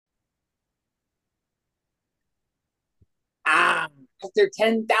After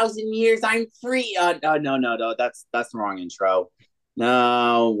 10,000 years, I'm free. No. That's the wrong intro.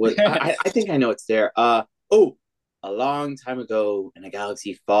 No, I think I know it's there. Oh, a long time ago in a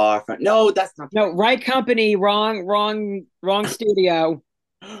galaxy far from. No, that's not the No, right right company, wrong studio.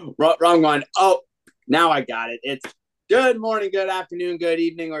 one. Wrong one. Oh, now I got it. It's good morning, good afternoon, good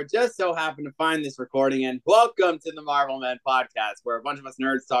evening, or just so happen to find this recording. And welcome to the Marvel Men podcast, where a bunch of us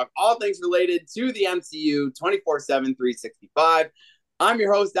nerds talk all things related to the MCU 24/7, 365. I'm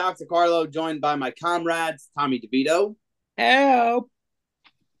your host, Alex Carlo, joined by my comrades, Tommy DeVito Help.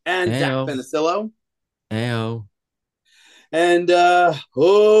 and Zach Ayo, Benicillo. ayo. And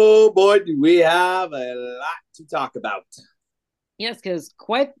oh boy, do we have a lot to talk about. Yes, because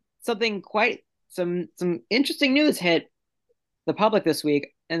quite some interesting news hit the public this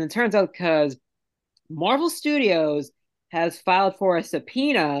week, and it turns out because Marvel Studios has filed for a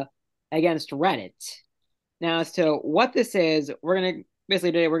subpoena against Reddit. Now, as to what this is, we're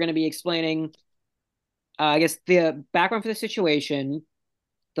gonna be explaining, I guess, the background for the situation,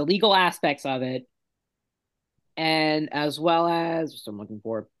 the legal aspects of it, and as well as what I'm looking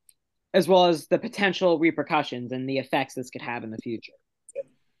for, as well as the potential repercussions and the effects this could have in the future.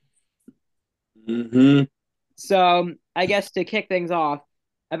 Mm-hmm. So, I guess to kick things off,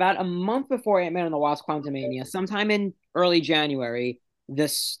 about a month before Antman and the Wasp Quantumania, sometime in early January, the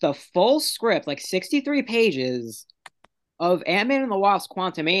full script, like 63 pages of Antman and the Wasp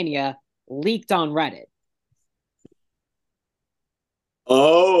Quantumania, leaked on Reddit.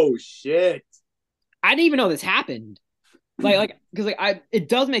 Oh shit. I didn't even know this happened. Because it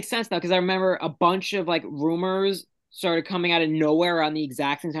does make sense now because I remember a bunch of like rumors started coming out of nowhere around the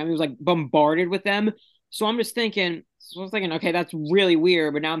exact same time. He was like bombarded with them. So I was thinking, okay, that's really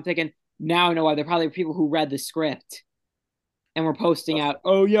weird. But now I'm thinking, now I know why. They're probably people who read the script and were posting out,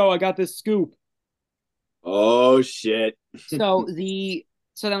 oh, yo, I got this scoop. Oh shit. So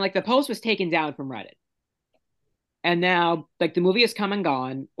then like the post was taken down from Reddit. And now like the movie has come and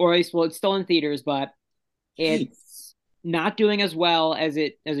gone, or at least well, it's still in theaters, but it's not doing as well as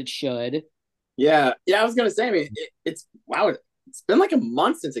it should. Yeah. I was gonna say, I mean, it's wow. It's been like a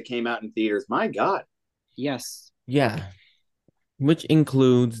month since it came out in theaters. My God. Yes. Yeah, which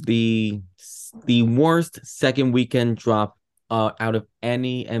includes the worst second weekend drop out of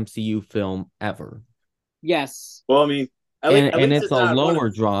any MCU film ever. Yes. Well, I mean, And at and least it's it's a not one of. lower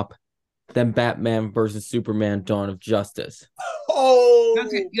drop than Batman versus Superman Dawn of Justice. Oh,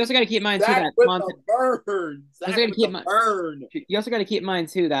 You also got to keep in mind too Zach that with the burn. you also Zach got to with keep in the mind burn. you also got to keep in mind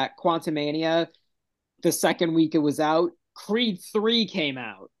too that Quantumania, the second week it was out, Creed 3 came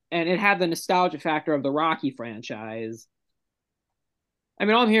out, and it had the nostalgia factor of the Rocky franchise. I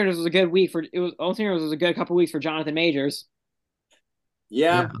mean, all I'm hearing is it was a good week for it was all I'm hearing was it was a good couple weeks for Jonathan Majors,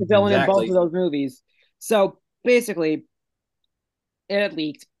 Yeah, Yeah, the villain in both of exactly. those movies. So basically, it had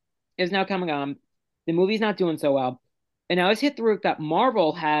leaked. It's now coming on. The movie's not doing so well. And now it's hit the roof that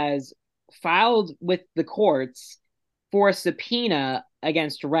Marvel has filed with the courts for a subpoena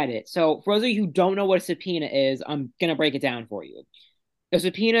against Reddit. So, for those of you who don't know what a subpoena is, I'm going to break it down for you. A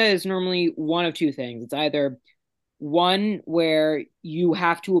subpoena is normally one of two things. It's either one where you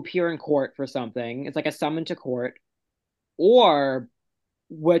have to appear in court for something, it's like a summon to court, or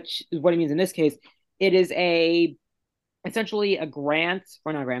which is what it means in this case, it is a essentially a grant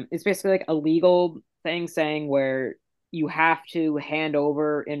or not a grant. It's basically like a legal thing saying where you have to hand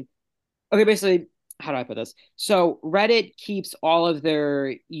over and okay, basically, how do I put this? So Reddit keeps all of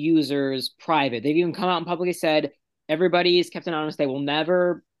their users private. They've even come out and publicly said everybody's kept anonymous. They will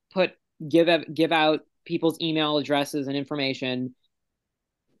never put give out people's email addresses and information.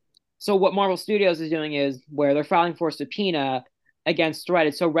 So what Marvel Studios is doing is where they're filing for a subpoena against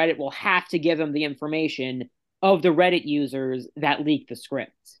Reddit. So Reddit will have to give them the information of the Reddit users that leaked the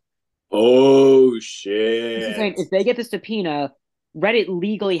script. Oh This is shit. saying if they get the subpoena, Reddit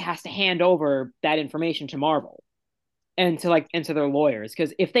legally has to hand over that information to Marvel and to their lawyers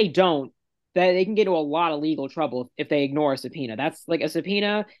because if they don't, that they can get into a lot of legal trouble if they ignore a subpoena. That's like a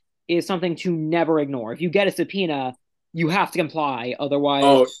subpoena is something to never ignore. If you get a subpoena, you have to comply, otherwise,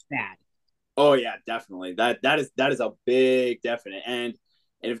 Oh, bad. oh yeah, definitely. That is a big definite. And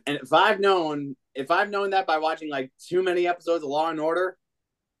if I've known that by watching like too many episodes of Law and Order,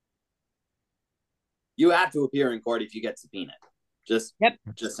 you have to appear in court if you get subpoenaed. Just Yep.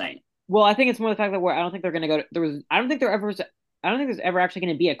 just saying. Well, I think it's more the fact that where I don't think they're going to go. There was. I don't think there ever. I don't think there's ever actually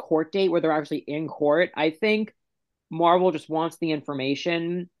going to be a court date where they're actually in court. I think Marvel just wants the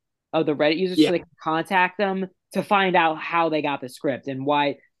information of the Reddit users so Yeah. they can contact them to find out how they got the script and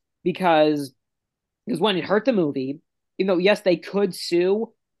why. Because because when it hurt the movie, even though yes they could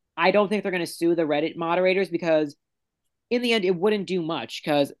sue, I don't think they're going to sue the Reddit moderators because in the end, it wouldn't do much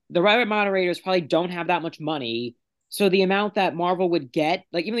because the Reddit moderators probably don't have that much money. So the amount that Marvel would get,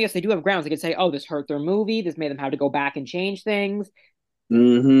 like even if they do have grounds, they could say, "Oh, this hurt their movie. This made them have to go back and change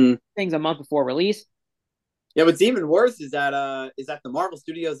Mm-hmm. things a month before release." Yeah, what's even worse is that the Marvel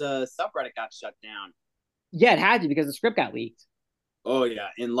Studios subreddit got shut down. Yeah, it had to because the script got leaked. Oh yeah,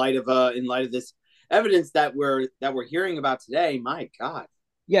 in light of this evidence that we're hearing about today, my God.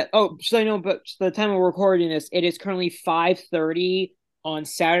 Yeah. Oh, so I know, but the time we're recording this, it is currently 5:30 on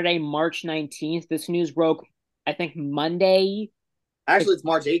Saturday, March 19th. This news broke, I think, Monday. Actually, it's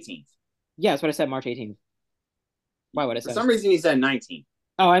March 18th. Yeah, that's what I said, March 18th. Why would I say? For some reason, you said 19th.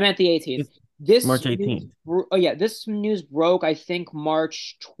 Oh, I meant the 18th. This March 18th. Oh yeah, this news broke, I think,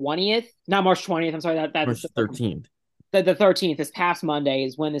 March 20th. Not March 20th. I'm sorry. That's March 13th. The 13th, this past Monday,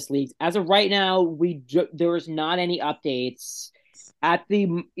 is when this leaked. As of right now, there's not any updates at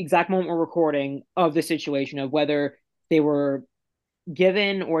the exact moment we're recording of the situation of whether they were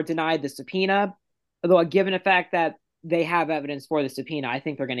given or denied the subpoena. Although, given the fact that they have evidence for the subpoena, I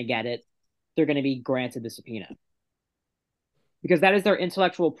think they're going to get it. They're going to be granted the subpoena because that is their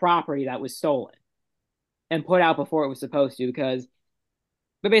intellectual property that was stolen and put out before it was supposed to. Because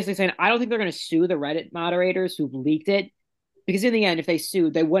they're basically saying, I don't think they're going to sue the Reddit moderators who leaked it, because in the end, if they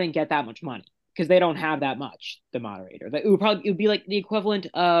sued, they wouldn't get that much money because they don't have that much. The moderator, it would be like the equivalent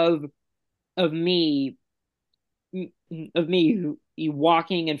of me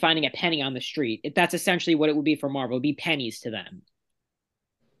walking and finding a penny on the street. That's essentially what it would be for Marvel. It would be pennies to them.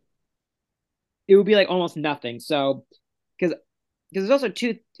 It would be like almost nothing. So, because there's also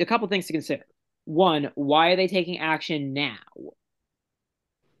a couple things to consider. One, why are they taking action now?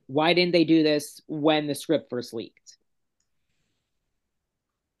 Why didn't they do this when the script first leaked?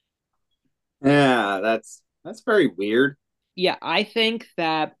 Yeah, that's very weird. Yeah, I think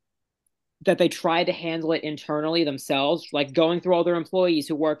that they tried to handle it internally themselves, like going through all their employees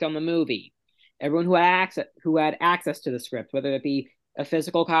who worked on the movie, everyone who had access to the script, whether it be a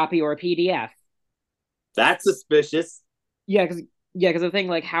physical copy or a PDF. That's suspicious. Yeah, because the thing,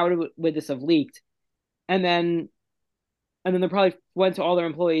 like, how would this have leaked? And then they probably went to all their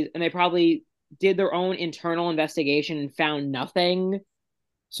employees and they probably did their own internal investigation and found nothing.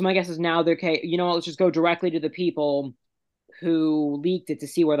 So my guess is now they're okay. You know what? Let's just go directly to the people who leaked it to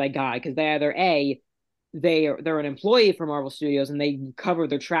see where they got it, because they either they're an employee for Marvel Studios and they cover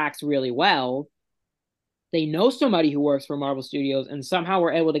their tracks really well. They know somebody who works for Marvel Studios and somehow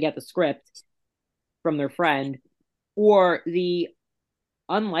were able to get the script from their friend, or the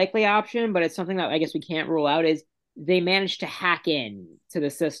unlikely option, but it's something that I guess we can't rule out, is they managed to hack in to the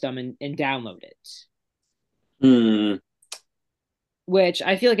system and download it. Which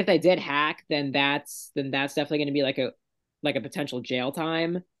I feel like if they did hack, then that's definitely going to be like a potential jail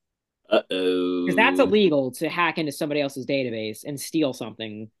time. Uh-oh. Because that's illegal to hack into somebody else's database and steal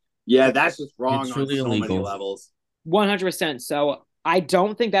something. Yeah, that's just wrong It's on really so illegal. many levels. 100%. So I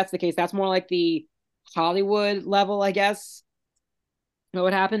don't think that's the case. That's more like the Hollywood level, I guess, what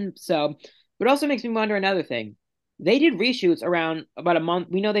would happen. So, but it also makes me wonder another thing. They did reshoots around about a month.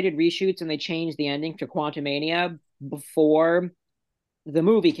 We know they did reshoots and they changed the ending to Quantumania before the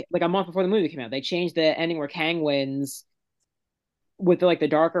movie, like a month before the movie came out. They changed the ending where Kang wins with the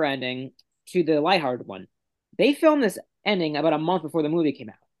darker ending to the lighthearted one. They filmed this ending about a month before the movie came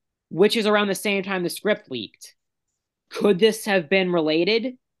out, which is around the same time the script leaked. Could this have been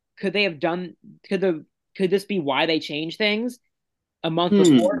related? Could they have done? Could this be why they changed things a month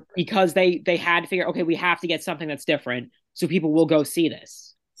before? Because they had to figure, okay, we have to get something that's different so people will go see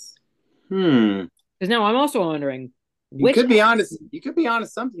this. Because now I'm also wondering, you could be honest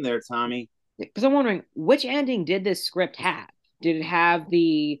something there, Tommy. Because I'm wondering, which ending did this script have? Did it have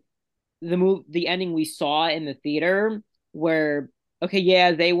the ending we saw in the theater where, okay,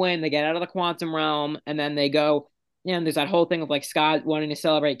 yeah, they win, they get out of the quantum realm, and then they go, and there's that whole thing of like Scott wanting to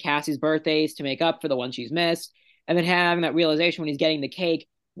celebrate Cassie's birthdays to make up for the one she's missed, and then having that realization when he's getting the cake,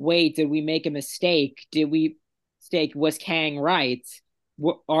 wait, did we make a mistake? Was Kang right?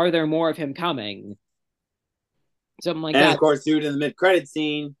 Are there more of him coming? Something like that. And of course, dude, in the mid-credit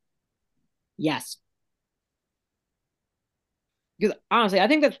scene. Yes. Because honestly, I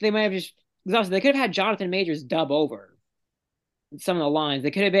think that they might have because honestly, they could have had Jonathan Majors dub over some of the lines. They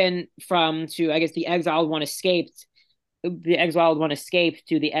could have been I guess the exiled one escaped. The exiled one escaped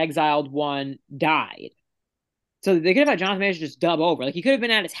to the exiled one died. So they could have had Jonathan Majors just dub over. Like he could have been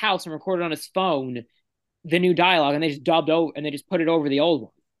at his house and recorded on his phone the new dialogue, and they just dubbed over and they just put it over the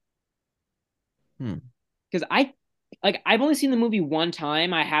old one. Because I've only seen the movie one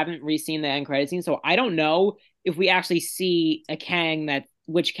time. I haven't re-seen the end credit scene, so I don't know if we actually see a Kang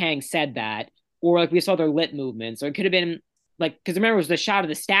which Kang said that, or like we saw their lit movements, or it could have been like, because remember, it was the shot of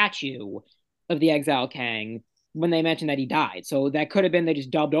the statue of the Exile Kang when they mentioned that he died. So that could have been they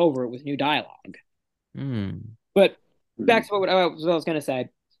just dubbed over it with new dialogue. But back to what I was going to say.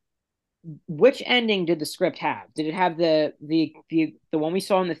 Which ending did the script have? Did it have the one we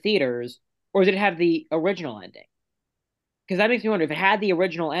saw in the theaters, or did it have the original ending? Because that makes me wonder if it had the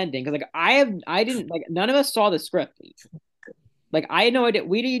original ending. Because like I didn't like none of us saw the script leak. Like I had no idea.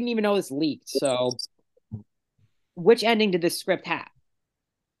 We didn't even know this leaked. So, which ending did this script have?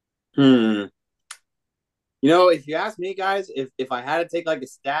 You know, if you ask me, guys, if I had to take like a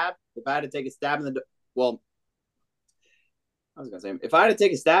stab, if I had to take a stab in the well, I was gonna say if I had to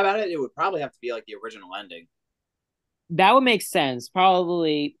take a stab at it, it would probably have to be like the original ending. That would make sense.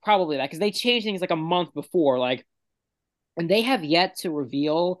 Probably that because they changed things like a month before, like, and they have yet to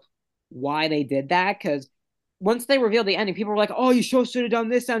reveal why they did that. Because once they revealed the ending, people were like, "Oh, you should have done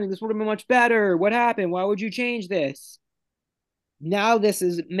this ending. This would have been much better. What happened? Why would you change this?" Now this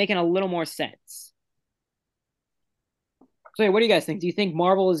is making a little more sense. So, what do you guys think? Do you think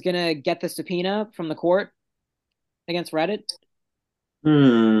Marvel is gonna get the subpoena from the court against Reddit?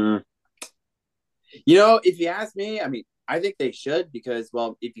 You know, if you ask me, I mean, I think they should because,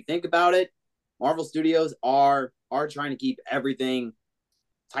 well, if you think about it, Marvel Studios are trying to keep everything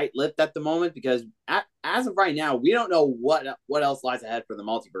tight-lipped at the moment because as of right now, we don't know what else lies ahead for the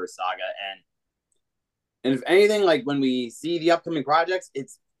multiverse saga, and if anything, like when we see the upcoming projects,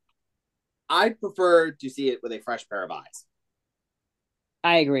 I prefer to see it with a fresh pair of eyes.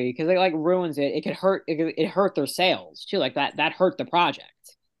 I agree because it like ruins it. It could hurt. It hurt their sales too. Like that hurt the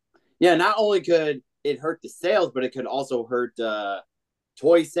project. Yeah, not only could it hurt the sales, but it could also hurt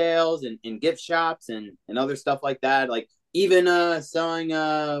toy sales and gift shops and other stuff like that. Like even selling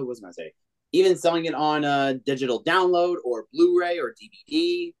what was I gonna say? Even selling it on digital download or Blu-ray or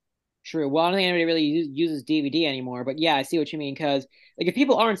DVD. True. Well, I don't think anybody really uses DVD anymore, but yeah, I see what you mean. Because like if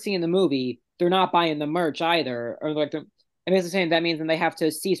people aren't seeing the movie, they're not buying the merch either, or like they're. I'm basically saying that means then they have to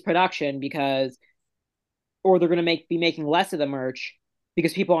cease production because, or they're going to be making less of the merch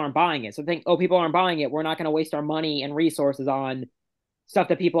because people aren't buying it. So think, oh, people aren't buying it. We're not going to waste our money and resources on stuff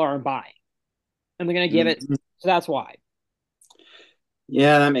that people aren't buying, and they're going to give it. So that's why.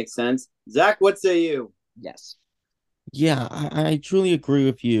 Yeah, that makes sense. Zach, what say you? Yes. Yeah, I truly agree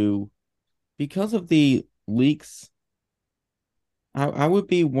with you. Because of the leaks, I would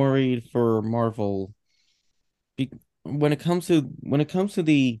be worried for Marvel when it comes to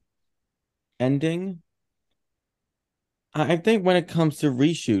the ending. I think when it comes to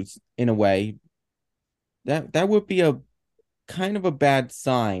reshoots, in a way, that would be a kind of a bad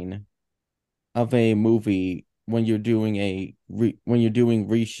sign of a movie when you're doing when you're doing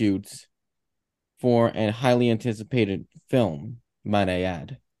reshoots for a highly anticipated film, might I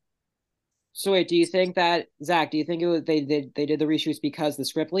add. So wait, do you think that Zach? Do you think it was they did the reshoots because the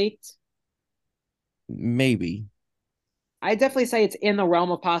script leaked? Maybe. I definitely say it's in the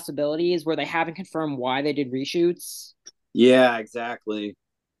realm of possibilities where they haven't confirmed why they did reshoots. Yeah, exactly.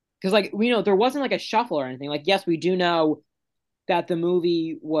 Because like we know there wasn't like a shuffle or anything. Like yes, we do know that the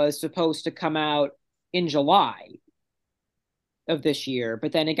movie was supposed to come out in July of this year,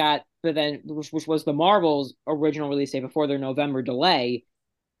 but then which was the Marvel's original release date before their November delay,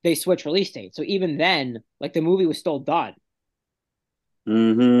 they switched release dates. So even then, like the movie was still done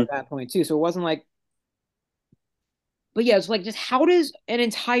at that point too. So it wasn't like, but yeah, it's like just how does an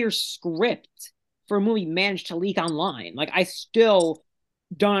entire script for a movie manage to leak online? Like I still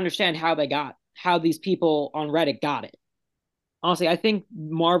don't understand how these people on Reddit got it. Honestly, I think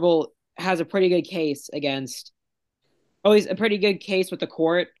Marvel has a pretty good case against, always a pretty good case with the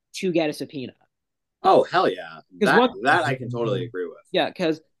court to get a subpoena. Oh hell yeah! Because That I can totally agree with. yeah,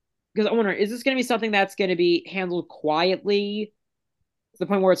 because I wonder, is this going to be something that's going to be handled quietly to the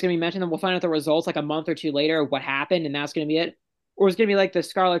point where it's going to be mentioned and we'll find out the results like a month or two later of what happened and that's going to be it? Or is it going to be like the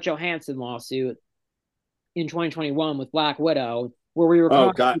Scarlett Johansson lawsuit in 2021 with Black Widow, where we were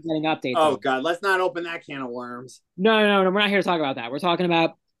constantly getting updates? Oh God, let's not open that can of worms. No, we're not here to talk about that. We're talking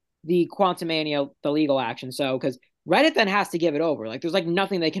about the Quantumania, the legal action. So, because Reddit then has to give it over. Like, there's like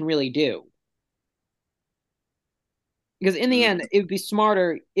nothing they can really do. Because in the end, it would be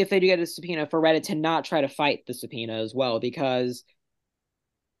smarter if they do get a subpoena for Reddit to not try to fight the subpoena as well, because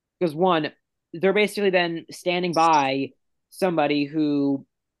one, they're basically then standing by somebody who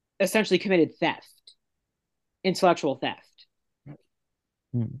essentially committed theft, intellectual theft.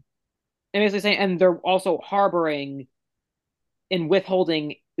 And basically saying, and they're also harboring and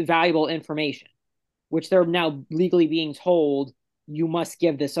withholding valuable information, which they're now legally being told you must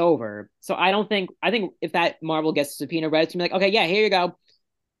give this over. So I think if that Marvel gets a subpoena, Reddit's gonna be like, okay, yeah, here you go.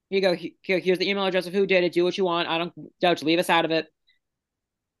 Here you go. Here's the email address of who did it. Do what you want. I don't leave us out of it.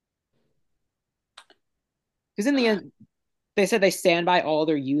 Because in the end, they said they stand by all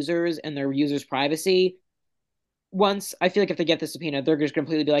their users and their users' privacy. Once I feel like if they get the subpoena, they're just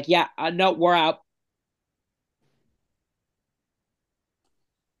completely be like, yeah, no, we're out.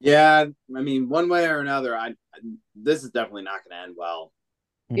 Yeah, I mean, one way or another, this is definitely not going to end well.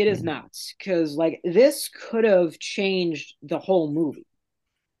 It is not, because like this could have changed the whole movie.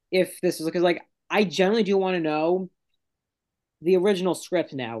 If this is because like I generally do want to know the original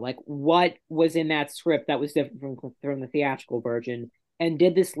script now, like what was in that script that was different from the theatrical version, and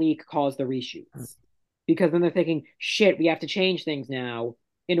did this leak cause the reshoots? Because then they're thinking, shit, we have to change things now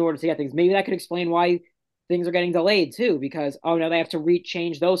in order to get things. Maybe that could explain why things are getting delayed too, because oh no, they have to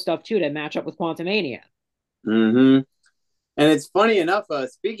change those stuff too to match up with Quantumania. Mm-hmm. And it's funny enough,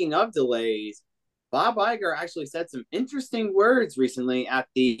 speaking of delays, Bob Iger actually said some interesting words recently at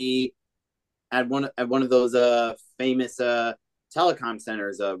one of those famous telecom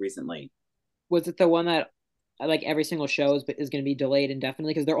centers recently. Was it the one that like every single show is going to be delayed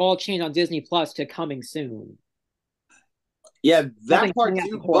indefinitely because they're all changed on Disney Plus to coming soon? Yeah, that Nothing part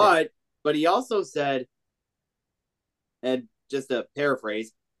too. But he also said, and just to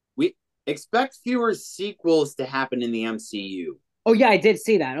paraphrase, we expect fewer sequels to happen in the MCU. Oh yeah, I did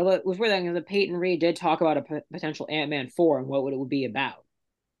see that. Although it was weird that the Peyton Reed did talk about a potential Ant-Man 4 and what it would be about.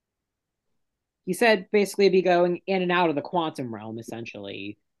 He said basically it'd be going in and out of the quantum realm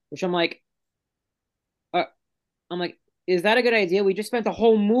essentially, which uh, I'm like, is that a good idea? We just spent the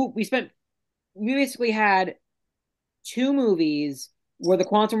whole movie. We basically had two movies where the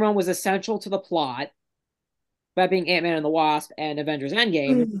quantum realm was essential to the plot, that being Ant-Man and the Wasp and Avengers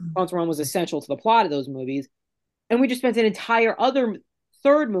Endgame. Quantum realm was essential to the plot of those movies, and we just spent an entire other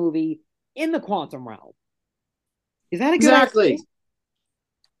third movie in the quantum realm. Is that a good Exactly. idea?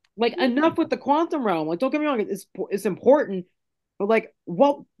 Like enough with the quantum realm. Like, don't get me wrong, it's important, but like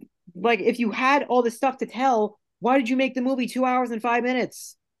what? Like if you had all this stuff to tell, why did you make the movie 2 hours and 5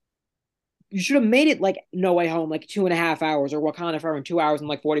 minutes? You should have made it like No Way Home, like 2.5 hours, or Wakanda Forever in 2 hours and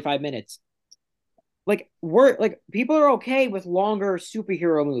like 45 minutes. Like people are okay with longer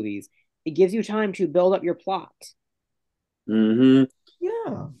superhero movies. It gives you time to build up your plot. Mm-hmm.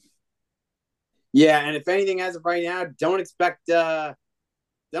 Yeah. Yeah, and if anything, as of right now, don't expect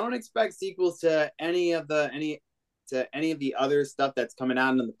sequels to any of the other stuff that's coming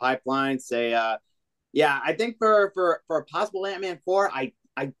out in the pipeline. Yeah, I think for a possible Ant-Man 4, I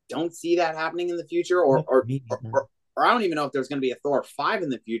don't see that happening in the future, or I don't even know if there's going to be a Thor 5 in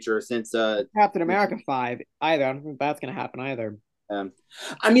the future since Captain America 5 either. I don't think that's going to happen either. Um,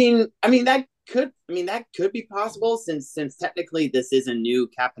 that could be possible since technically this is a new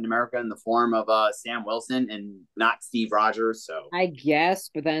Captain America in the form of Sam Wilson and not Steve Rogers. So I guess,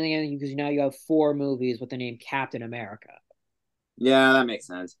 but then again, because now you have 4 movies with the name Captain America. yeah, that makes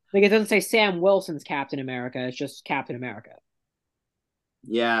sense. Like it doesn't say Sam Wilson's Captain America; it's just Captain America.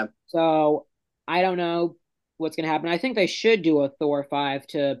 Yeah. So I don't know what's going to happen. I think they should do a Thor 5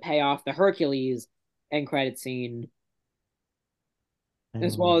 to pay off the Hercules end credit scene,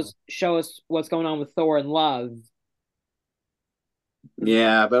 as well as show us what's going on with Thor and Love.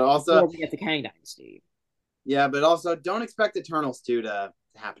 Yeah, but also before we get to Kang Dynasty. Yeah, but also don't expect Eternals 2 to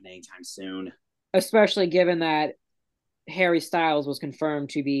happen anytime soon. Especially given that Harry Styles was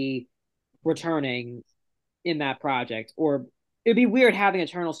confirmed to be returning in that project. Or it'd be weird having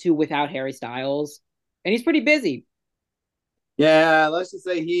Eternals 2 without Harry Styles. And he's pretty busy. Yeah, let's just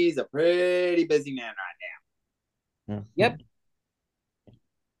say he's a pretty busy man right now. Yep.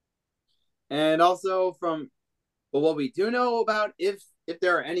 And also but what we do know about if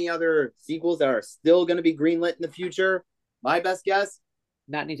there are any other sequels that are still going to be greenlit in the future, my best guess,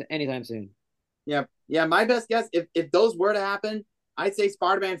 not anytime soon. Yeah, my best guess, if those were to happen, I'd say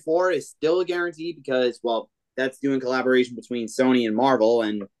Spider-Man 4 is still a guarantee because, well, that's doing collaboration between Sony and Marvel,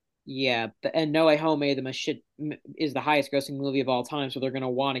 and yeah, and No Way Home made them is the highest grossing movie of all time, so they're gonna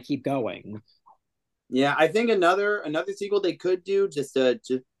want to keep going. Yeah, I think another sequel they could do just to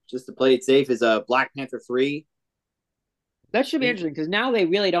play it safe is Black Panther 3. That should be interesting because now they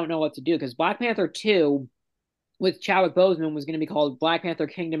really don't know what to do because Black Panther 2 with Chadwick Boseman was going to be called Black Panther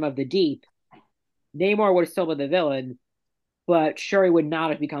Kingdom of the Deep. Namor would have still been the villain, but Shuri would not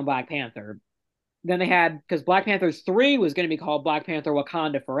have become Black Panther. Then they had, because Black Panther 3 was going to be called Black Panther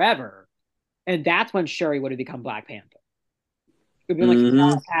Wakanda Forever, and that's when Shuri would have become Black Panther. It would be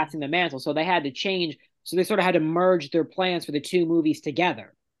like passing the mantle, so they had to change, so they sort of had to merge their plans for the 2 movies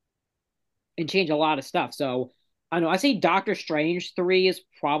together and change a lot of stuff. So I don't know, I say Doctor Strange 3 is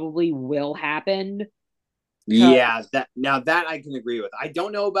probably will happen, Yeah, that I can agree with. I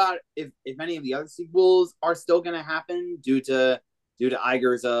don't know about if any of the other sequels are still going to happen due to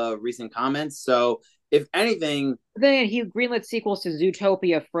Iger's recent comments. So if anything, Then he greenlit sequels to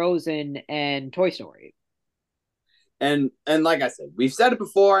Zootopia, Frozen, and Toy Story. and like I said, we've said it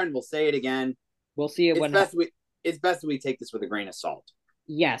before and we'll say it again. We'll see it It's when. best we it's best that we take this with a grain of salt.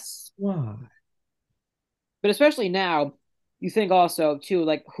 Yes, Why? but especially now, you think also too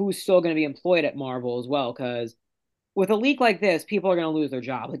like who's still going to be employed at Marvel as well, because with a leak like this, people are going to lose their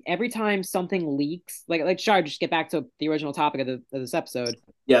job. Like every time something leaks, sorry, just get back to the original topic of this episode.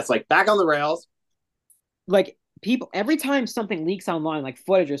 Yes, like back on the rails. Like people, every time something leaks online, like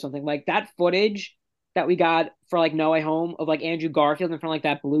footage or something, like that footage that we got for like No Way Home of like Andrew Garfield in front of like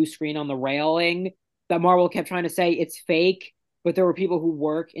that blue screen on the railing that Marvel kept trying to say it's fake, but there were people who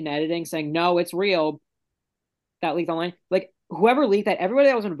work in editing saying no, it's real. That leaked online. Like whoever leaked that, everybody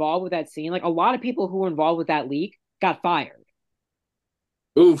that was involved with that scene, like a lot of people who were involved with that leak got fired.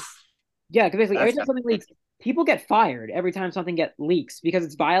 Oof. Yeah, because basically every That's time something leaks, people get fired every time something get leaks because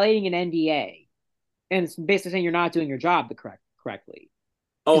it's violating an NDA and it's basically saying you're not doing your job correctly.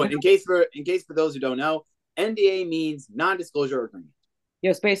 Oh, and in case for those who don't know, NDA means non-disclosure agreement.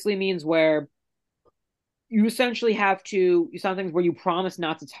 Yes, basically means where you essentially have to do something where you promise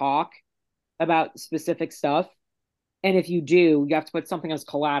not to talk about specific stuff, and if you do, you have to put something as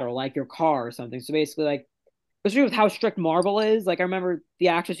collateral, like your car or something. So basically, like especially with how strict Marvel is. Like I remember the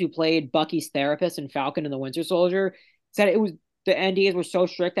actress who played Bucky's therapist in Falcon and the Winter Soldier said it was the NDAs were so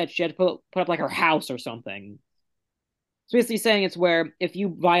strict that she had to put up like her house or something. So basically saying it's where if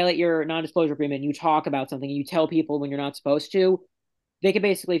you violate your non-disclosure agreement and you talk about something and you tell people when you're not supposed to, they can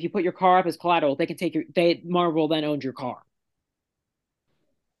basically, if you put your car up as collateral, they can take Marvel then owns your car.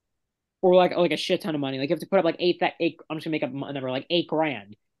 Or like a shit ton of money. Like you have to put up like eight, I'm just gonna make up a number, like 8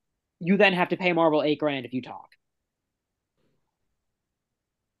 grand. You then have to pay Marvel 8 grand if you talk.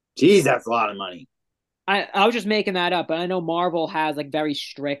 Geez, that's a lot of money. I was just making that up, but I know Marvel has like very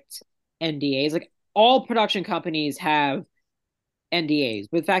strict NDAs. Like all production companies have NDAs.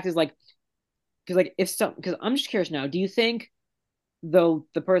 But the fact is like because like if some because I'm just curious now, do you think the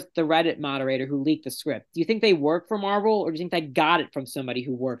Reddit moderator who leaked the script, do you think they work for Marvel or do you think they got it from somebody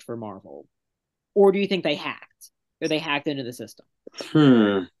who worked for Marvel? Or do you think they hacked? Or they hacked into the system?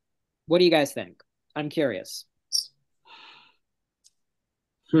 Hmm. What do you guys think? I'm curious.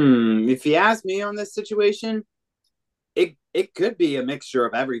 If you ask me on this situation, it could be a mixture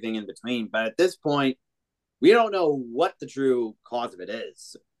of everything in between. But at this point, we don't know what the true cause of it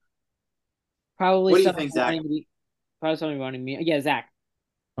is. Probably What do you somebody think, Zach? wanting to be probably somebody wanting me. Yeah, Zach.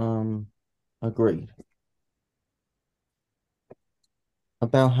 Um, Agreed.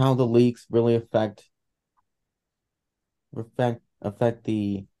 About how the leaks really affect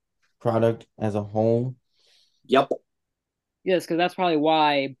the product as a whole. Yep. Yes, because that's probably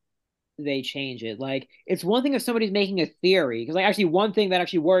why they change it. Like, it's one thing if somebody's making a theory, because like actually one thing that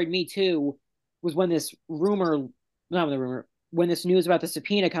actually worried me too was when this rumor, not the rumor, when this news about the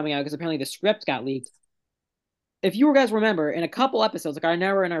subpoena coming out, because apparently the script got leaked. If you guys remember, in a couple episodes, like I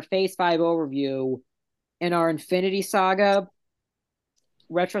remember in our Phase 5 overview, in our Infinity Saga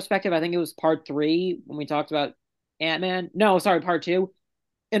retrospective, I think it was part 3 when we talked about Ant-Man. No, sorry, part 2.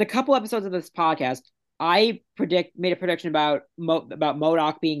 In a couple episodes of this podcast, I made a prediction about about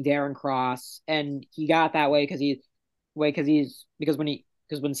MODOK being Darren Cross, and he got that way because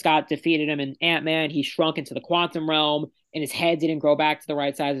when Scott defeated him in Ant-Man, he shrunk into the quantum realm, and his head didn't grow back to the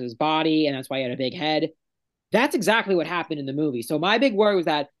right size of his body, and that's why he had a big head. That's exactly what happened in the movie. So my big worry was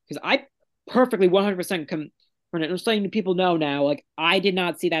that because I perfectly 100% I'm just letting people know now, like I did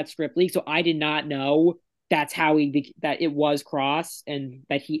not see that script leak, so I did not know that it was Cross and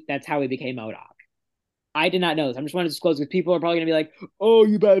that's how he became MODOK. I did not know this. I'm just wanting to disclose because people are probably gonna be like, "Oh,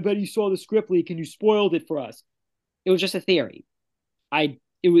 I bet you saw the script leak and you spoiled it for us." It was just a theory.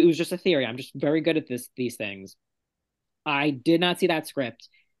 It was just a theory. I'm just very good at these things. I did not see that script.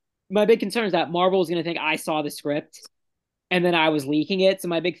 My big concern is that Marvel is gonna think I saw the script and then I was leaking it. So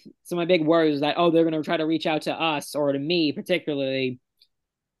my big worry is that they're gonna try to reach out to us or to me particularly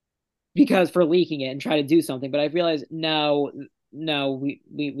because for leaking it and try to do something. But I realized no,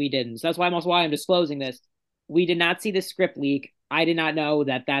 we didn't. So that's why I'm disclosing this. We did not see the script leak. I did not know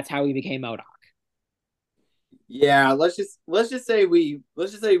that that's how he became MODOK. Yeah, let's just say we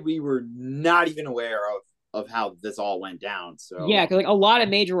were not even aware of how this all went down. Yeah, So because like a lot of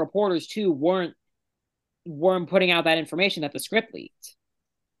major reporters too weren't putting out that information that the script leaked.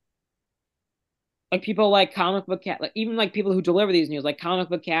 Like people like Comic Book Cast, like even like people who deliver these news, like Comic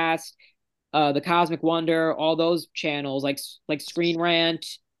Book Cast, the Cosmic Wonder, all those channels, like Screen Rant,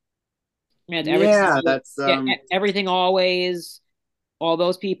 And everything, Yeah, that's yeah, everything always, all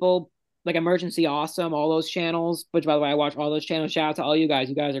those people, like Emergency Awesome, all those channels. Which, by the way, I watch all those channels. Shout out to all you guys.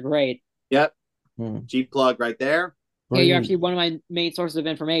 You guys are great. yep. Hmm. Cheap plug right there. Yeah, you're Great. actually one of my main sources of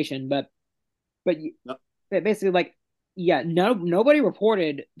information. But Yep. basically, like, yeah, nobody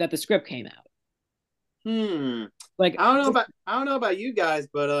reported that the script came out. Hmm. Like, I don't know about you guys,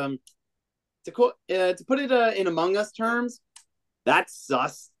 but to put it in Among Us terms, that's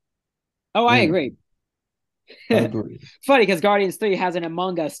sus. oh, I Hmm. agree. Agreed. Funny because Guardians 3 has an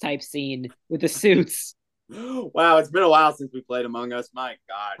Among Us type scene with the suits. Wow, it's been a while since we played Among Us. My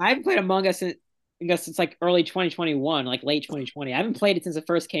God. I haven't played Among Us since, I guess it's like early 2021, like late 2020. I haven't played it since it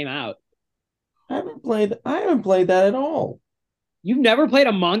first came out. I haven't played that at all. You've never played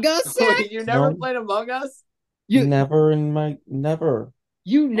Among Us, Zach? You never No, played Among Us? You never.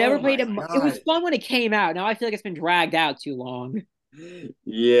 you never Oh played my it. It was God. fun when it came out. Now I feel like it's been dragged out too long.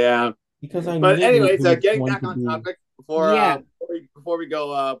 Yeah. Because I But knew it anyways, was getting going back to on be topic Yeah, before we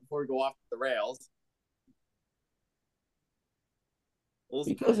go off the rails.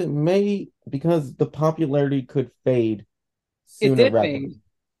 because because the popularity could fade it sooner did rather fade.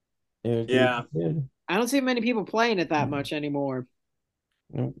 than it Yeah. did. I don't see many people playing it that much anymore.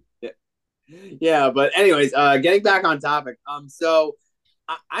 No. Yeah. Yeah, but anyways, getting back on topic. So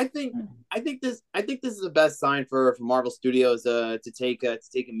I think I think this is the best sign for Marvel Studios to take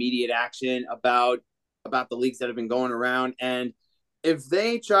immediate action about the leaks that have been going around, and if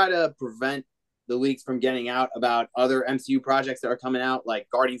they try to prevent the leaks from getting out about other MCU projects that are coming out, like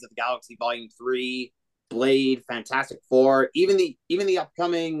Guardians of the Galaxy Volume 3, Blade, Fantastic Four, even the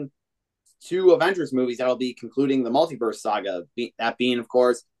upcoming two Avengers movies that'll be concluding the multiverse saga, that being, of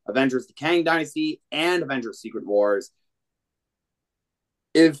course, Avengers: The Kang Dynasty and Avengers: Secret Wars.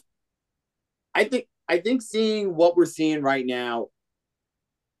 If I think seeing what we're seeing right now,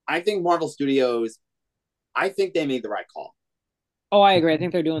 I think Marvel Studios, I think they made the right call. Oh, I agree. I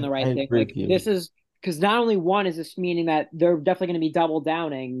think they're doing the I right thing. agree Like with you. this is because not only one is this meaning that they're definitely going to be double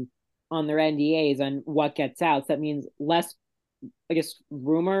downing on their NDAs on what gets out. So that means less, I guess,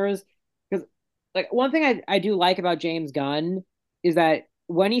 rumors. Because like one thing I do like about James Gunn is that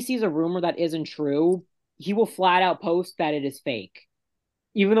when he sees a rumor that isn't true, he will flat out post that it is fake.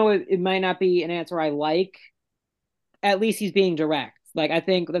 Even though it might not be an answer I like, at least he's being direct. Like I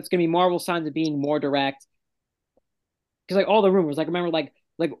think that's gonna be Marvel signs of being more direct. Because like all the rumors, like remember like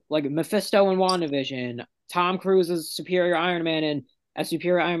Mephisto and WandaVision, Tom Cruise is Superior Iron Man and as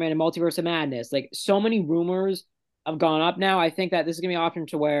Superior Iron Man in Multiverse of Madness. Like so many rumors have gone up now. I think that this is gonna be an option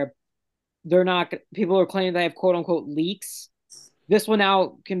to where they're not people are claiming they have quote unquote leaks. This one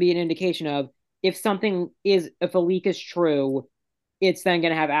now can be an indication of if a leak is true, it's then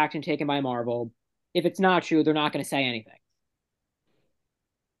gonna have action taken by Marvel. If it's not true, they're not gonna say anything.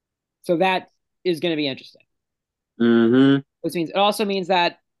 So that is gonna be interesting. Mm-hmm. Which means it also means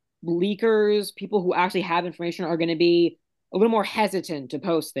that leakers, people who actually have information, are going to be a little more hesitant to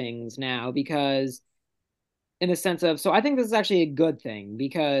post things now because, in the sense of, so I think this is actually a good thing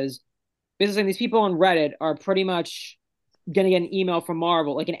because basically these people on Reddit are pretty much going to get an email from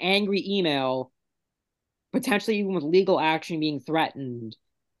Marvel, like an angry email, potentially even with legal action being threatened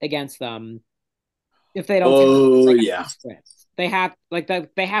against them if they don't tell them Oh like yeah. scripts. They have like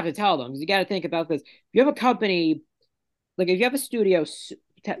that. They have to tell them because you got to think about this. If you have a company like if you have a studio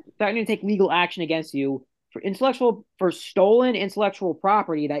threatening to take legal action against you for stolen intellectual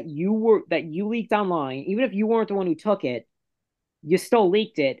property that you leaked online, even if you weren't the one who took it, you still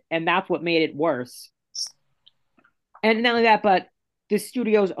leaked it, and that's what made it worse. And not only that, but this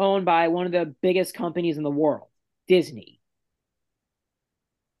studio is owned by one of the biggest companies in the world, Disney.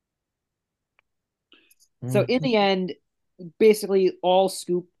 So in Mhm. the end, basically all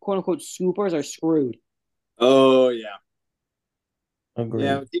quote unquote scoopers are screwed. Oh yeah. Yeah,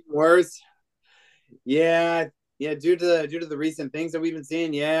 Agreed. it's even worse. Yeah, yeah. Due to the recent things that we've been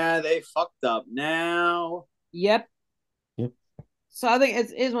seeing, yeah, they fucked up now. Yep. Yep. So I think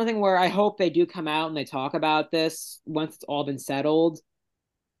it is one thing where I hope they do come out and they talk about this once it's all been settled.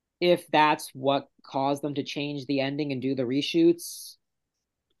 If that's what caused them to change the ending and do the reshoots.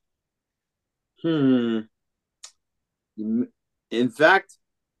 Hmm. In fact,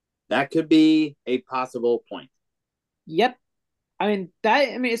 that could be a possible point. Yep. I mean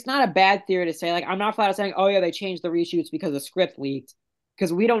it's not a bad theory to say. Like I'm not flat out saying, oh yeah, they changed the reshoots because the script leaked.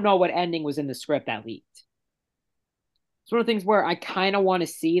 Because we don't know what ending was in the script that leaked. It's one of the things where I kind of want to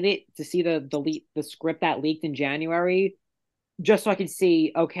see the script that leaked in January, just so I can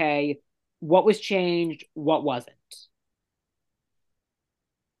see, okay, what was changed, what wasn't.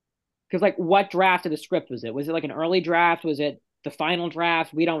 Because like what draft of the script was it? Was it like an early draft? Was it the final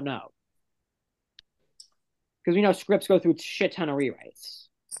draft? We don't know. Because we know scripts go through a shit ton of rewrites.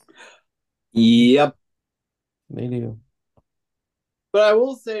 Yep. They do. But I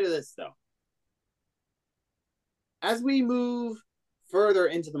will say to this though, as we move further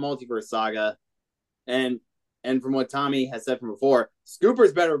into the multiverse saga, and from what Tommy has said from before,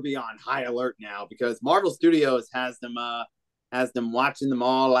 Scoopers better be on high alert now because Marvel Studios has them watching them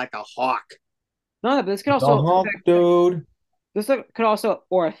all like a hawk. No, but this could The also Hawk, dude. this could also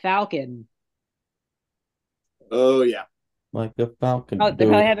or a Falcon. Oh yeah. Like a falcon, Oh, they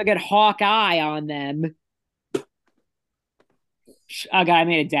probably dude. have a good hawk eye on them. Oh god, I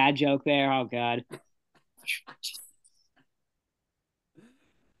made a dad joke there. Oh god.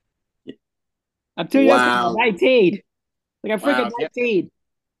 I'm too young. I'm Wow. 19. Like I'm freaking Wow. 19.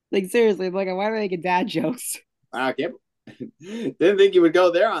 Like seriously, like why am I making dad jokes? Wow. Didn't think you would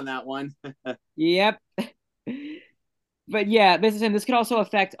go there on that one. Yep. But yeah, this could also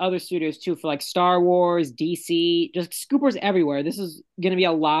affect other studios too, for like Star Wars, DC, just scoopers everywhere. This is going to be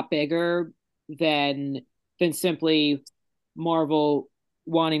a lot bigger than simply Marvel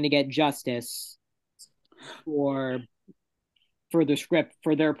wanting to get justice for the script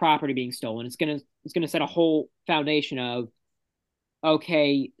for their property being stolen. It's gonna set a whole foundation of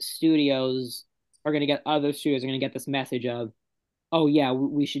okay, studios are gonna get other studios are gonna get this message of oh yeah,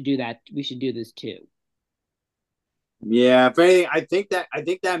 we should do that. We should do this too. Yeah. If anything, I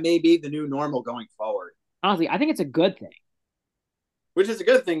think that may be the new normal going forward, Honestly, I think it's a good thing. which is a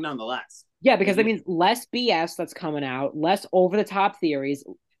good thing nonetheless. Yeah, because that means less BS that's coming out, less over the top theories.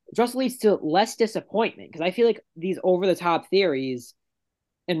 It just leads to less disappointment because I feel like these over the top theories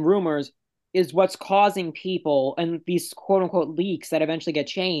and rumors is what's causing people and these quote unquote leaks that eventually get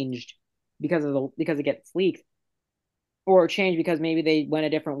changed because it gets leaked or changed because maybe they went a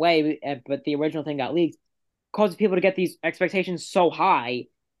different way, but the original thing got leaked, causes people to get these expectations so high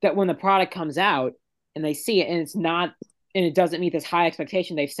that when the product comes out and they see it and it's not and it doesn't meet this high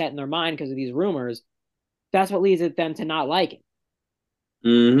expectation they've set in their mind because of these rumors, that's what leads them to not like it.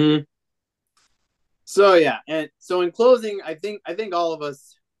 Mm-hmm. So yeah, and so in closing, I think all of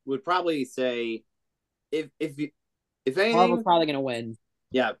us would probably say if Marvel's anything, probably going to win.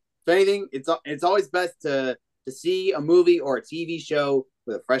 yeah, if anything, it's always best to see a movie or a TV show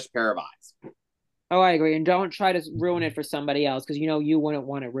with a fresh pair of eyes. Oh, I agree. And don't try to ruin it for somebody else because you wouldn't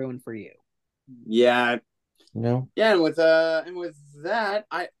want it ruined for you. Yeah, No, yeah, and with that,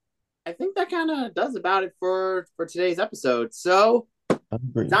 I think that kind of does about it for today's episode. So, I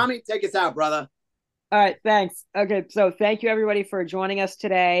agree. Tommy, take us out, brother. All right, thanks. Okay, so thank you everybody for joining us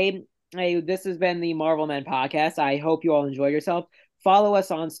today. Hey, this has been the Marvel Men podcast. I hope you all enjoyed yourself. Follow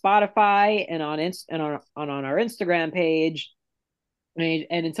us on Spotify and on our Instagram page. And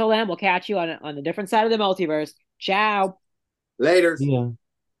until then, we'll catch you on a different side of the multiverse. Ciao. Later. Yeah.